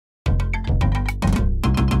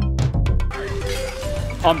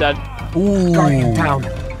I'm dead. Ooh. Guardian down.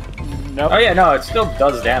 Nope. Oh yeah, no, it still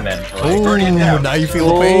does damage. Ooh, now you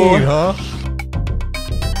feel the pain, huh?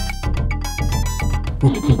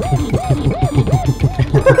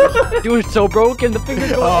 Dude, it's so broken. The finger's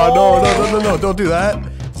going. Oh no, don't do that.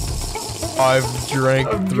 I've drank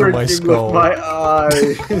through my skull. My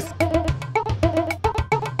eyes.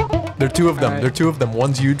 There are two of them. Alright. There are two of them.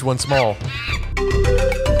 One's huge, one's small.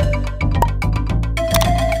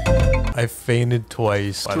 I fainted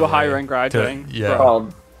twice. To a high rank Rajang. Yeah.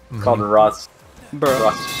 Called Rust. Bro.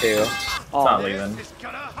 Rust 2. It's not leaving.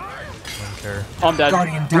 Don't care. I'm dead.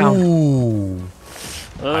 Guardian down. Ooh.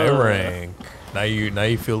 High rank. Now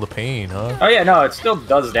you feel the pain, huh? Oh yeah, no, it still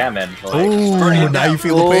does damage. Like, Ooh, now you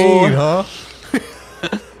feel the pain, huh?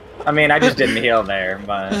 I mean, I just didn't heal there,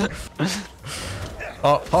 but...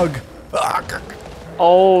 Oh, hug.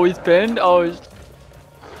 Oh, he's pinned. Oh, he's...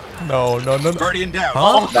 No. Guardian down.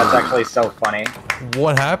 Huh? That's actually so funny.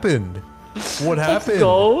 What happened? What happened?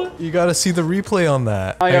 go. You gotta see the replay on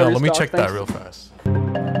that. I Hang on, gotta let me restock, check that thanks. real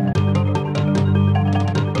fast.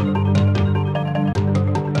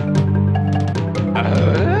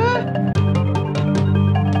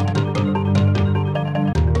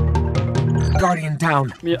 Guardian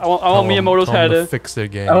down. I want Miyamoto's Tell 'em to head. fix their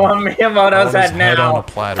game. I want Miyamoto's head Head on a now.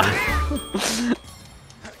 platter.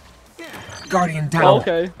 Guardian down. Oh,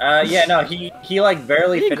 okay. Yeah, no, he like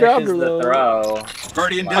barely He grabbed finishes her, the though. throw.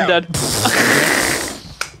 Guardian I'm down. dead.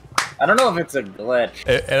 I don't know if it's a glitch.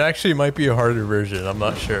 It actually might be a harder version. I'm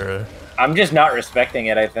not sure. I'm just not respecting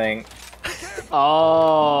it, I think.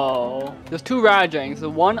 Oh. There's two Rajangs. The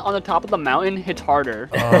one on the top of the mountain hits harder.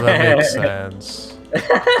 Oh, that makes sense.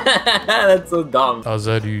 That's so dumb. Oh,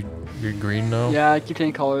 Zed, you're green now? Yeah, I keep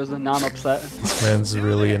changing colors and now I'm upset. This man's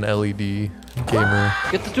really an LED gamer.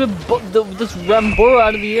 Get this this Rambura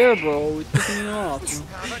out of the air, bro. It's pissing me off.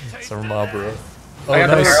 It's a Ramabra. Oh, I got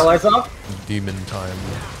the nice. paralyze off. Demon time.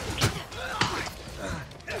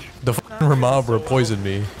 The f***ing Ramabra poisoned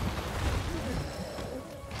me.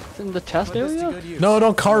 It's in the chest area? No,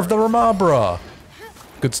 don't carve the Ramabra!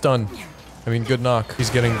 Good stun. I mean, good knock. He's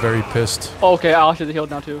getting very pissed. Okay, I'll shoot the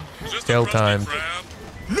healed now too. Tail time.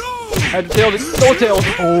 I had to tail this. No tail.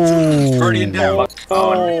 Oh! Guardian down.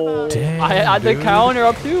 Oh. Damn, I had the dude. counter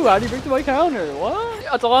up too. How do you break through my counter? What?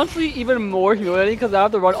 It's honestly even more humiliating because I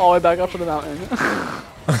have to run all the way back up to the mountain.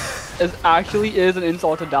 It actually is an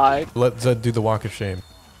insult to die. Let Zed do the walk of shame.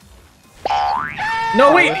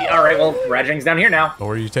 No, wait! Alright, well, Rajang's down here now. Oh,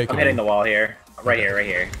 where are you taking I'm hitting him? the wall here. Right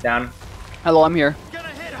here. Down. Hello, I'm here.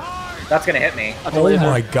 That's gonna hit me. I'll tell you Oh later.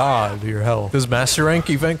 my god, your hell. Does Master Rank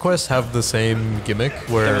event quest have the same gimmick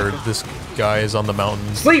where this guy is on the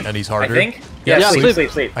mountain Sleep! and he's harder? I think. Yeah, Yeah,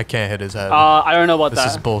 sleep. I can't hit his head. I don't know about This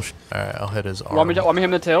that. is bullshit. Alright, I'll hit his arm. Want me to hit him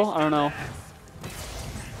in the tail? I don't know.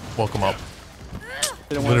 Welcome up.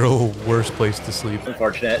 Didn't work. Literal worst place to sleep.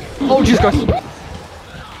 Unfortunate. Oh, Jesus Christ.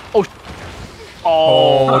 Oh.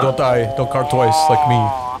 Oh, don't die. Don't carve twice like me.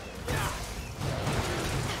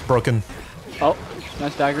 Broken. Oh,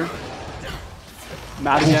 nice dagger.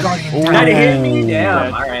 Mad again. Guardian Ooh. down. That hit me? Dead.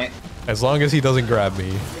 Damn, alright. As long as he doesn't grab me,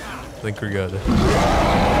 I think we're good.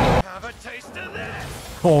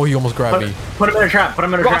 Oh, he almost grabbed me. Put him in a trap.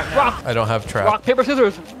 Rock, I don't have trap. rock, paper,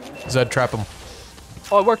 scissors. Zed, trap him.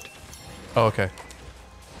 Oh, it worked. Oh, okay.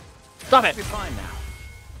 Stop it.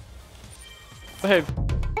 Behave.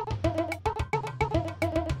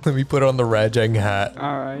 Let me put on the Rajang hat.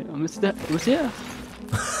 Alright, let me see that. Let me see it.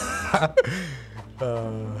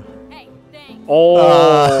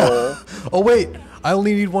 Oh. Oh wait, I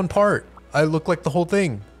only need one part. I look like the whole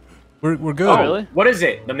thing. We're good. Oh, really? What is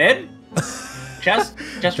it? The mid? Chest?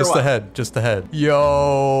 Chest or Just what? the head. Just the head.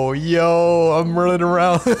 Yo, I'm running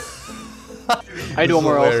around. I do one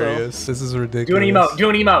more also. Hilarious. This is ridiculous. Do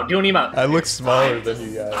an emote. I look smaller than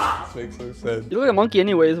you guys. This makes no sense. You look like a monkey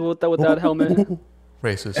anyways with that helmet.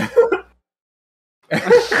 Racist.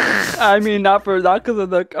 I mean, not because of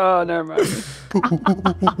the. Oh, never mind.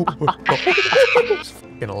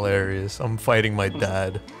 Fucking hilarious. I'm fighting my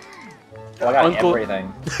dad. Well, I got Uncle-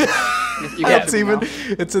 everything. You can't It's do it even. now.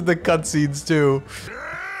 It's in the cutscenes too.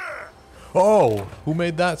 Oh, who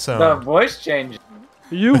made that The sound? voice change.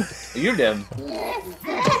 You. You did.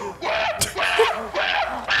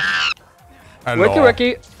 I Ricky, know.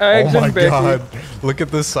 Ricky. Oh Eggs my and bacon. god. Look at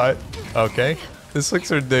this side. Okay. This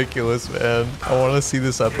looks ridiculous, man. I want to see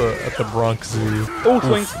this at the Bronx Zoo. Oh,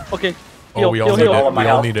 swings. Okay. Oh, we all heal, need heal. it. We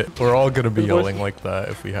all need it. We're all gonna be Good voice. yelling like that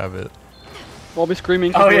if we have it. We'll be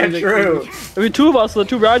screaming. Oh yeah, true. There'll be two of us, so the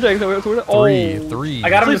two Rajangs. Oh. Three. I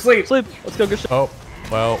got him to sleep. Sleep. Let's go get shit. Oh,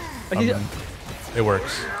 well, He's- it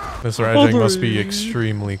works. Mr. Rajang must be three.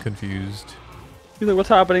 extremely confused. He's like, what's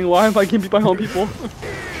happening? Why am I getting beat by home people?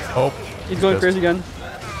 Oh. He's going crazy again.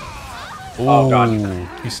 Ooh, Oh god.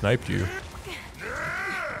 He sniped you.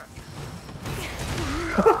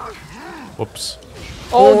 Whoops.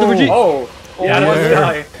 Oh, the Vegeta. Oh. Yeah, that was Where?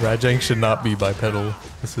 die. Rajang should not be bipedal.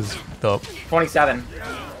 This is up. 27.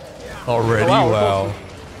 Already, Oh, wow, wow.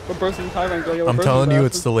 We're bursting high rank. Yo, I'm telling you,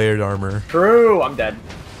 it's the layered armor. True. I'm dead.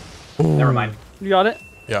 Ooh. Never mind. You got it?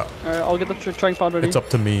 Yeah. Alright, I'll get the trank pod ready. It's up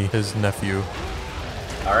to me, his nephew.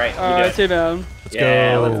 Alright. Alright, stay down. Let's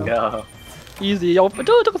Yeah, go. let's go. Easy. Yo, it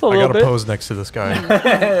took us a I little gotta bit. pose next to this guy. What's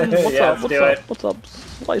Yeah, up? let's What's do up? it. What's up?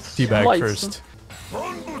 Slice. Teabag Slice. first.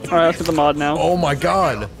 Alright, let's get the mod now. Oh my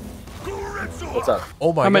god. What's up?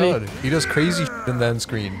 Oh my How many? god. He does crazy shit in the end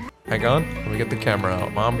screen. Hang on. Let me get the camera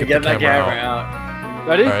out. Mom, get, Get the that camera camera out. out.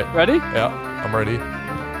 Ready? Alright. Ready? Yeah, I'm ready.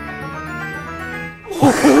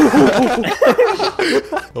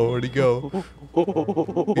 Oh, where'd he go?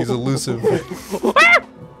 He's elusive.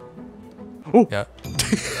 Yeah.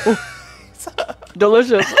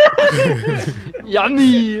 Delicious.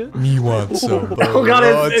 Yummy. Me want some. Oh god,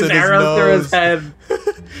 it's his in arrows through his nose. head.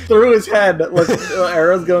 Through his head. Look, the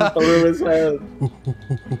arrows going through his head.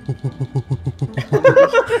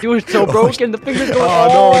 He was so broken. The fingers going.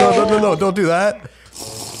 Oh, no, don't do that.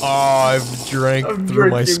 Oh, I've drank I'm through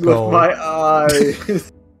my drinking skull. with my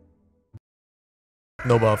eyes.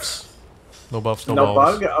 No buffs. No buffs, no No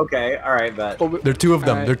balls. bug? Okay, alright, bet. There are two of them.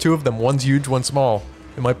 Alright. There are two of them. One's huge, one's small.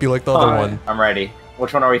 It might be like the other Alright. one. I'm ready.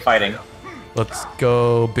 Which one are we fighting? Let's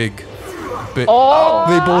go big. Oh!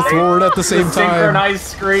 They both roared at the same time. Synchronized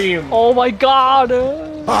scream. Oh my god.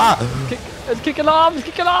 Ah! It's kicking off. It's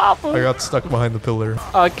kicking off. I got stuck behind the pillar.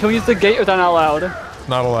 Can we use the gate or is that not allowed?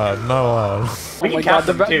 Not allowed. Not allowed. We Oh can my god, cast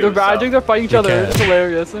the them too, Rajangs are fighting each We other. can. It's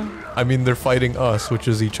hilarious. I mean, they're fighting us, which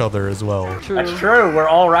is each other as well. True. That's true, we're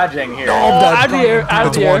all Rajang here. Oh, out of the air, out of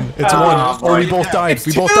It's the air. one. It's one. Oh, we both died. It's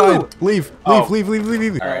We both two. died. Leave. Oh. Leave.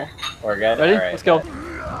 Leave. Alright, we're good. Ready? Alright, Let's go. bet.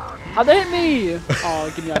 How'd they hit me?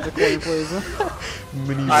 Oh, get me out of the corner, please.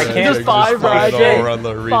 Mini I can't- Rajangs Just 5 flying all Rajangs. around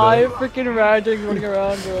the arena. 5 freaking Rajangs running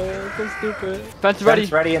around, bro. It's so stupid. Fence ready.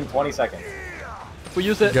 Fence ready in 20 seconds. We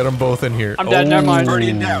use it. Get them both in here. I'm dead, never mind.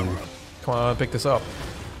 Ooh. Come on, pick this up.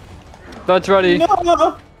 Fence ready.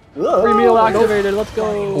 Free meal activated. Let's go.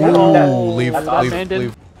 Ooh, leave, That's leave, man did.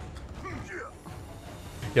 leave.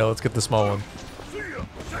 Yeah, let's get the small one.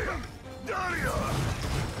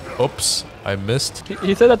 Oops, I missed.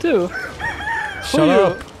 He said that too. Shut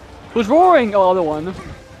up. Who's roaring? Oh, other one.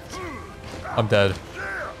 I'm dead.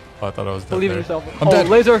 Oh, I thought I was dead Believe in there. yourself. I'm Oh, dead.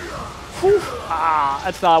 laser. Whew. Ah,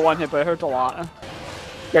 that's not one hit, but it hurts a lot.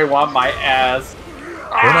 They want my ass. We're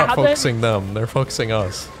not how'd they- focusing them, they're focusing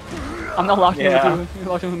us. I'm not locked in Yeah. with you.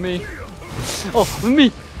 You're locked in with me. Oh, with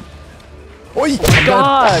me. Oi!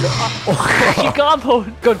 God. You got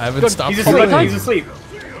him. Good. I haven't good. stopped He's Oh, asleep. wait, He's asleep.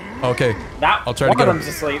 Okay, Now, I'll try to one get of him.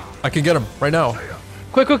 them's asleep. I can get him right now.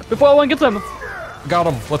 Quick, before one gets him. Got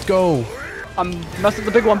him, let's go. I'm messing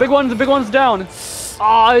with the big one. The big one's down.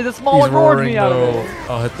 Ah, the small He's one roared roaring me out of though. it.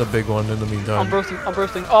 I'll hit the big one in the meantime. I'm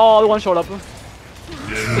bursting. Oh, the one showed up.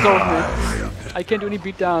 It's over for me. I can't do any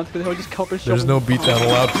beatdowns because he'll just cover. There's no beatdown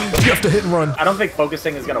allowed. You have to hit and run. I don't think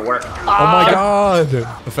focusing is gonna work. Oh my god!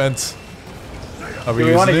 The fence. Are we Do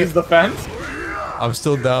we want to using use it? the fence? I'm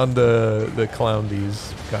still down to clown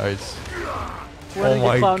these guys. We're Oh gonna get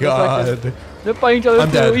my clowned in a second. god. They're fighting each other I'm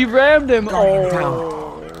too. dead. He rammed him.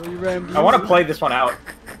 Oh, he rammed him. I want to play this one out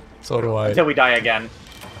So do I. until we die again.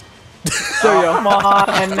 There you go. Come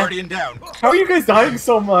on. Guardian down. How are you guys dying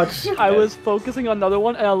so much? I was focusing on another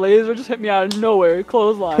one, and a laser just hit me out of nowhere.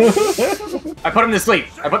 Clothesline. I put him to sleep.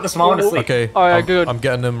 I put the small one to sleep. Okay. Alright, I'm, good. I'm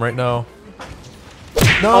getting him right now.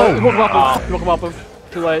 Oh, you woke No! him up. You woke him up.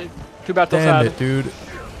 Too late. Too bad. So Damn sad. it, dude.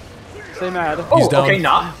 Stay mad. He's Oh, down. okay,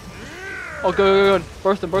 not. Oh, good.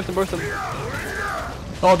 Burst him.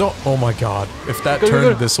 Oh, don't. Oh my god. If that Go, go,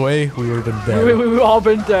 turned go. this way, we would have been dead. We've all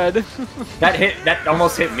been dead. That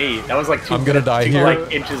almost hit me. That was like two, I'm gonna die two, here.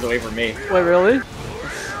 like inches away from me. Wait, really?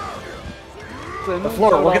 The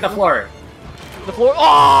floor. Look at the floor. The floor.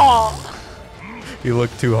 Oh! You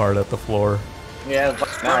look too hard at the floor. Yeah.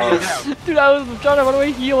 Guardian No. down. Dude, I was trying to run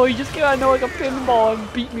away heal. He just came out of nowhere like a pinball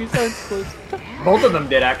and beat me senseless. Both of them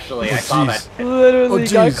did actually. I saw jeez. that. Literally, Oh,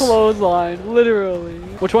 got jeez. clothesline. Literally.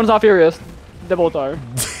 Which one's not furious? They both are.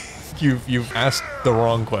 You've asked the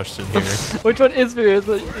wrong question here. Which one is furious?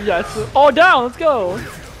 Yes. Oh, down. Let's go.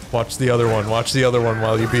 Watch the other one. Watch the other one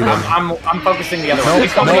while you beat him. I'm focusing the other one.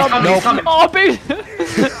 He's coming. nope, He's coming. He's coming. Oh, baby.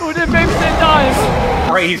 Who did baby same time?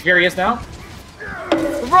 All right, he's furious now.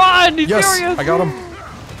 Run! He's Yes, furious. I got him.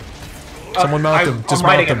 Someone mount him. Just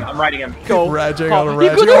mount him. I'm riding him. Go. Rajang Oh, on a he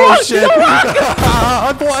Rajang. could Oh rock, shit!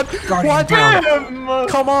 What?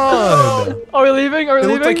 Come on! Are we leaving? Are we It leaving?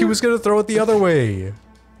 looked like he was gonna throw it the other way.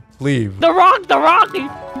 Leave. The rock! He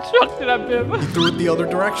chucked it at him. He threw it the other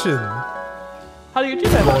direction. How do you do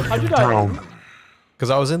that? How'd you die? Because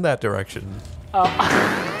I was in that direction.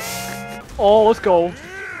 Oh, let's go.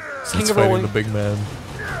 He's King of fighting rolling. the big man.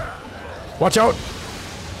 Watch out!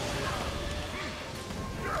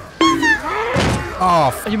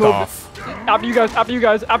 Off. You moved. Off. After you guys,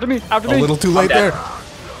 after me. A little too late dead. there.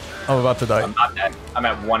 I'm about to die. I'm not dead. I'm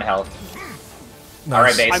at 1 health.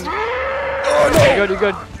 Nice. Alright, base. You're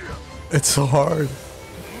good. It's so hard.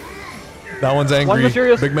 That one's angry. One's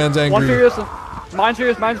furious. Big man's angry. One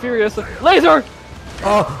furious. Mine's furious. Laser!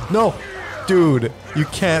 Oh, no. Dude, you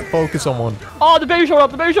can't focus on one. Oh, the baby showed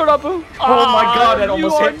up. Oh my God, that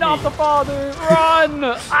almost hit You are not me. the father. Run!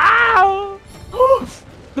 Ow!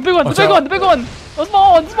 The big one. Watch The out. big one. The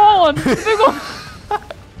small one. The big one.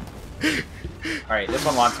 Alright, this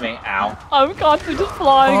one wants me. Ow. I'm constantly just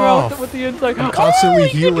flying around Oh, with the insect. I'm constantly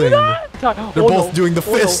he can do healing. that. They're both doing the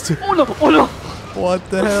fist. Oh no! Oh no! What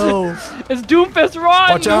the hell? It's Doomfist.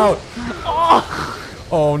 Run! Watch out. Oh,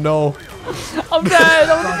 Oh, no. I'm dead.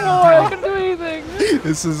 I'm on the floor. I can't do anything.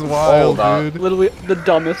 This is wild, Hold up. dude. Literally the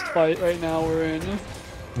dumbest fight right now we're in.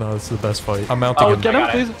 No, this is the best fight. I'm mounting Oh, him. get him, I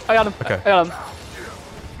got it. please. I got him. Okay. I got him.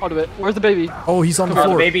 I'll do it. Where's the baby? Oh, he's on the Oh,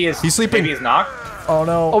 floor. the baby is. He's sleeping. Baby is knocked. Oh,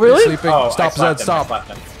 no. Oh, really? He's sleeping. Oh, Stop, I slapped Zed, him, stop. I slapped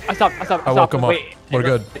him. I stopped. I woke him up. Wait, We're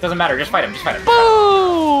good. It doesn't matter. Just fight him.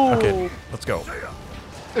 Boom! Okay, let's go.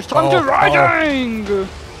 It's time Oh, to Rajang!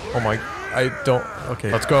 Oh my, I don't,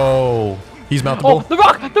 okay. Let's go. He's Oh, mountable. the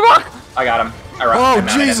rock! I got him. I Oh,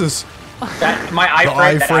 mounted him. Jesus. My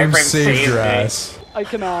The iframe saved your me. ass. I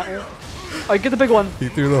cannot. Alright, get the big one. He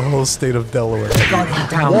threw the whole state of Delaware.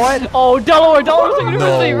 What? Oh, Delaware's taking No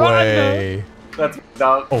University, run! way. That's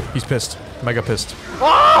dumb. Oh, he's pissed. Mega pissed.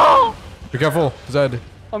 Oh! Be careful, Zed.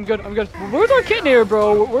 I'm good. Where's our kitten here,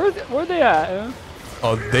 bro? Where are they at?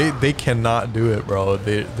 Oh, they cannot do it, bro.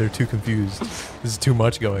 They're too confused. This is too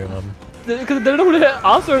much going on. Because they don't want to hit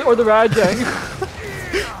us or the Rajang.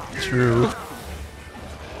 True.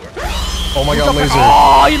 Oh my god, laser.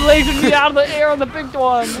 Oh, he lasered me out of the air on the big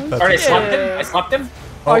one. That's Alright, I it. slapped him. I slapped him.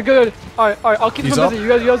 Alright, good. Alright, I'll keep He's him up. busy. You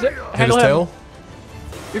guys Hit handle his him. tail.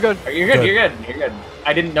 You're good. You're good. Good. You're good.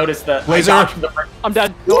 I didn't notice the Laser. I dodged the first. I'm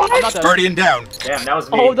dead. No, I'm not dead. Guardian down. Damn, that was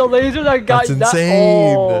me. Oh, the laser that got That's that.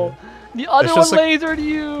 insane. Oh, the other It's one just like- lasered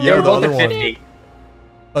you. Yeah, We're the both other at one. 50.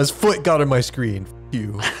 His foot got in my screen. F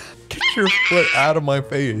you. Get your foot out of my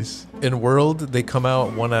face. In World, they come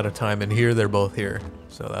out one at a time, and here they're both here.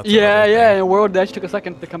 So that's Yeah, another yeah. thing. In World, that took a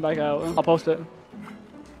second to come back out. I'll post it.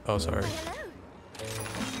 Oh, sorry.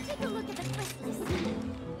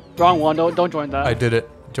 Wrong one. Don't join that. I did it.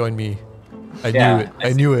 Join me. I Yeah, knew it.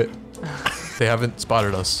 I knew it. They haven't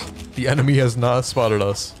spotted us. The enemy has not spotted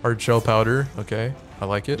us. Hard shell powder. Okay. I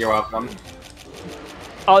like it. You're welcome.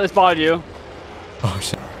 Oh, they spotted you. Oh,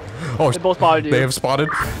 shit. Oh, They both spotted you. they have spotted.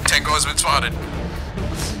 Tango has been spotted.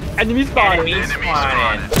 Enemy spotted. Enemy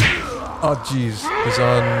spotted. Oh, jeez. He's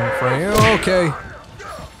on frame. Oh, okay.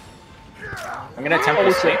 I'm gonna attempt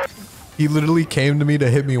to sleep. He literally came to me to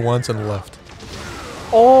hit me once and left.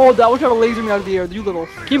 Oh, that one tried to laser me out of the air. You little.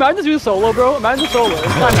 Can you imagine this doing solo, bro? Imagine the solo. It's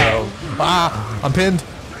time out. Ah, I'm pinned.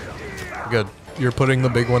 Good. You're putting the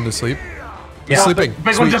big one to sleep. He's Yeah, sleeping.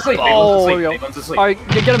 Big Sweet. one's asleep. Big Oh, one's there asleep. we go. Big one's asleep. Alright,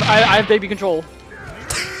 get him. I have baby control.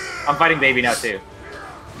 I'm fighting baby now too.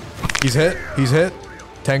 He's hit. He's hit.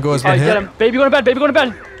 Tango has been Alright, hit. get him. Baby going to bed. Baby going to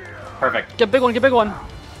bed. Perfect. Get big one. Get big one.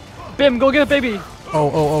 Bim, go get a baby.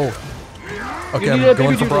 Oh. Okay, You I'm need a going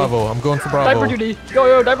baby for duty. Bravo. I'm going for Bravo. Diaper duty.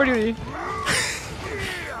 Yo, diaper duty.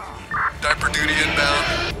 Diaper duty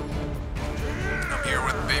inbound. I'm here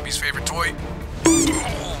with baby's favorite toy.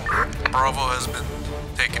 Bravo has been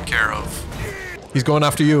taken care of. He's going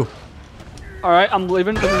after you. Alright, I'm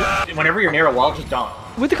leaving. Whenever you're near a wall, just don't.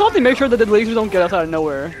 With the company, make sure that the lasers don't get us out of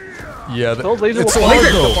nowhere. Yeah, Those lasers it's will so hard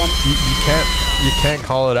always though. go on. You can't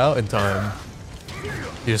call it out in time.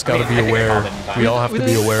 You just gotta I be think I aware. called it in time. We all have to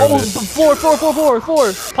be aware Oh, of it. four.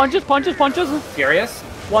 Punches. Furious?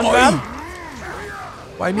 One Oi. grab.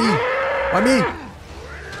 Why me? Why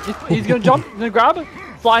me? He's gonna jump. He's gonna grab.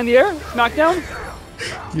 Fly in the air. Smackdown.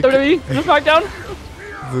 WWE. Smackdown.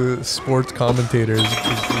 The sports commentator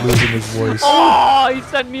is losing his voice. Oh, he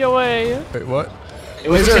sent me away. Wait, what? It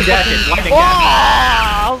was Laser. a dashes. Lightning Oh, dash.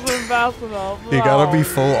 I wasn't fast enough. You gotta be Oh.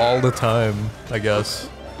 full all the time, I guess.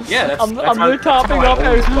 Yeah, that's. I'm that's really topping how I up.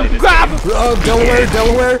 always play this Grab. game. Oh,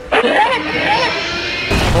 Delaware!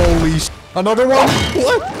 Holy sh! Another one?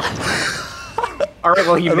 What? All right,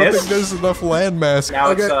 well, you I don't think missed. there's enough landmass. Now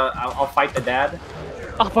Okay. it's I'll fight the dad.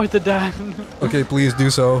 I'll fight the dad. Okay, please do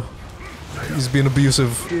so. He's being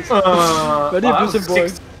abusive. Ready, that abusive was boy.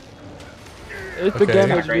 6. It's big Okay.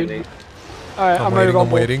 damage, Crazy. dude. Alright, I'm ready to waiting, rumble.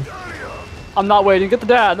 I'm waiting. I'm not waiting. Get the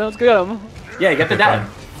dad. Let's go get him. Yeah, get the Okay, dad.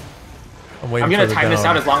 I'm waiting I'm gonna for the time this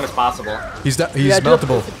down. out as long as possible. He's Yeah,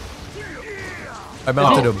 mountable. I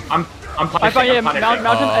mounted him. I'm punishing. I found I'm him. punishing.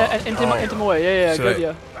 Mount him and int him away. Yeah, Should good, I-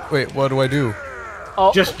 yeah. Wait, what do I do?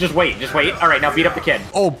 Oh, Just wait. All right, now beat up the kid.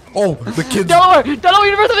 Oh, the kid. Delaware! Delaware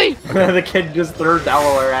University! The kid just threw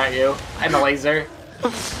Delaware at you and the laser.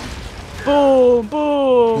 Boom,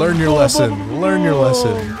 boom. Learn your boom, lesson. boom, boom, Learn your boom.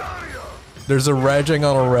 lesson. There's a Rajang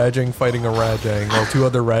on a Rajang fighting a Rajang while 2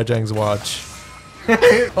 other Rajangs watch.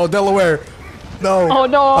 Oh, Delaware. No. Oh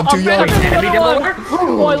no, I'm too young. Enemy Delaware?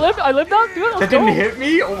 Oh, I lived that, dude. Let's That go. didn't hit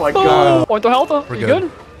me? Oh my Boom. god. Point to health. We're You good.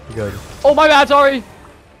 good? We're good. Oh, my bad, sorry.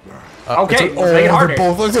 Okay, it's let's make it they're harder.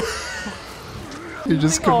 both. You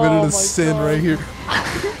just committed Oh a my sin God. right here.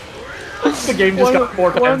 The game just got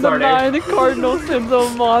 4 One of times the harder. 9 cardinal sins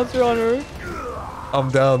of Monster Hunter. I'm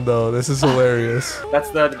down though. This is hilarious. That's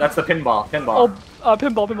the pinball. Oh,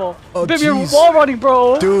 pinball. Oh, Baby, you're jeez. wall running,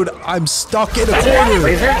 bro. Dude, I'm stuck in a corner.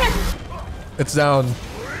 Laser? It's down.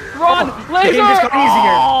 Run, laser. game just got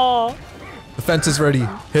easier. Oh. The fence is ready.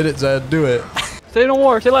 Hit it, Zed. Do it. Say no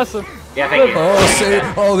more. Say less. Yeah, thank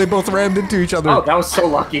you. Oh, they both rammed into each other. Oh, that was so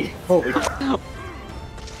lucky. Holy.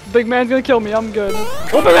 Big man's gonna kill me. I'm good.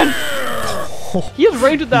 Oh, Big man. He has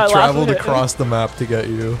range with that He last traveled hit. across the map to get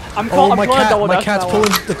you. I'm Oh, I'm my calling cat! double My dash cat's now.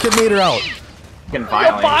 pulling the kid made her out. Fucking Yeah,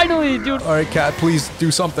 violent. finally, dude. All right, cat, please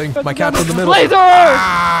do something. My cat's in the middle.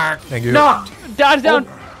 Laser! Thank you. Knocked! Dad's down.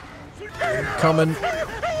 Coming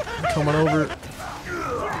over.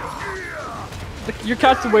 Your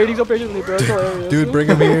cat's waiting so patiently, bro. It's hilarious. Dude, bring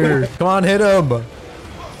him here. Come on, hit him.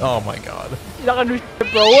 Oh my god. You're not gonna do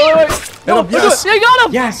shit, bro. Wait. No, him, yes. Yeah, you got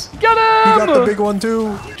him. Yes! Get him. You got the big one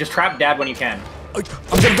too. Just trap dad when you can. I'm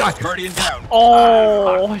gonna die.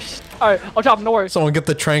 Oh, alright, I'll chop him, no worries. Someone get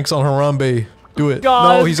the tranks on Harambe. Do it.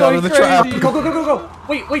 God, No, he's it's out of the going trap. crazy. Go!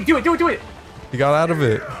 Wait, do it! He got out of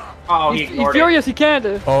it. Oh, he He's ignored it. furious, he can't.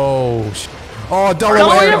 Oh, oh, Delaware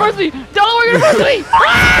Delaware. University! Delaware University!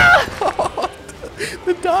 Ah!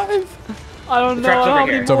 The dive. I don't know trap's over how here.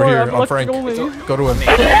 many It's over more. here I'm on lucky Frank. only. Go to him.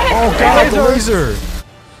 Oh god, the laser.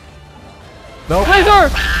 Nope. Laser!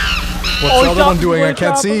 What's Oh, the he other stopped one doing? I before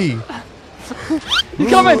can't he see. He's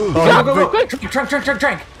coming! Oh, Go! Quick! Trank!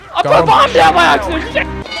 I put Got a him. bomb down by accident!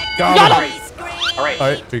 Shit. Got Got him. him! Alright. All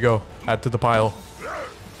right, here you go. Add to the pile.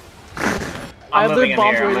 I I'm have moving the in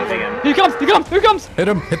bombs here, I'm waiting. moving in. Here he comes! Hit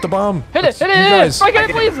him. Hit the bomb. Hit it! That's Hit you it! guys. Strike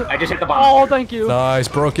it, please! I just hit the bomb. Oh, thank you. Nice,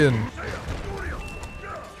 broken.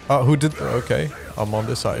 Who did? Okay, I'm on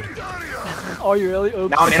this side. Oh, you really?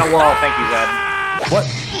 Oops. Now I'm in a wall, thank you, Zed. What?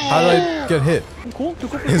 How did I get hit? Cool, too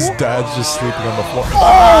cool, too His cool. dad's just sleeping on the floor.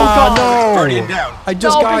 Oh, God! No! I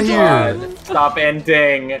just No, got big here. God. Stop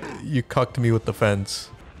ending. You cucked me with the fence.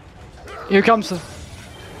 Here comes.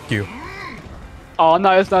 Thank you. Oh,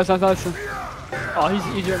 nice. Oh, he's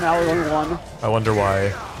easier now with only one. I wonder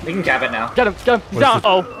why. We can cap it now. Get him, he's Where's down. the-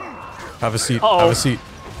 Oh, Have a seat. Uh-oh. Have a seat.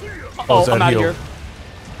 oh, Zed, I'm out of heal. here.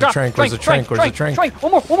 Drop, trank, where's the trank? Where's the trank?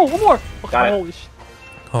 One more. Got it. Holy shit.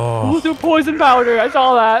 Oh, Who's doing poison powder? I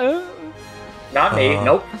saw that. Not me,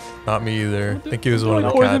 nope. not me either. I think he was one of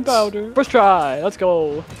the Poison cats. powder. First try. Let's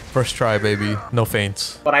go. First try, baby. No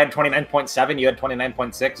feints. But I had 29.7, you had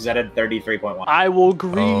 29.6, Zed had 33.1. I will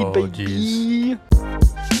greed, Oh, baby. jeez.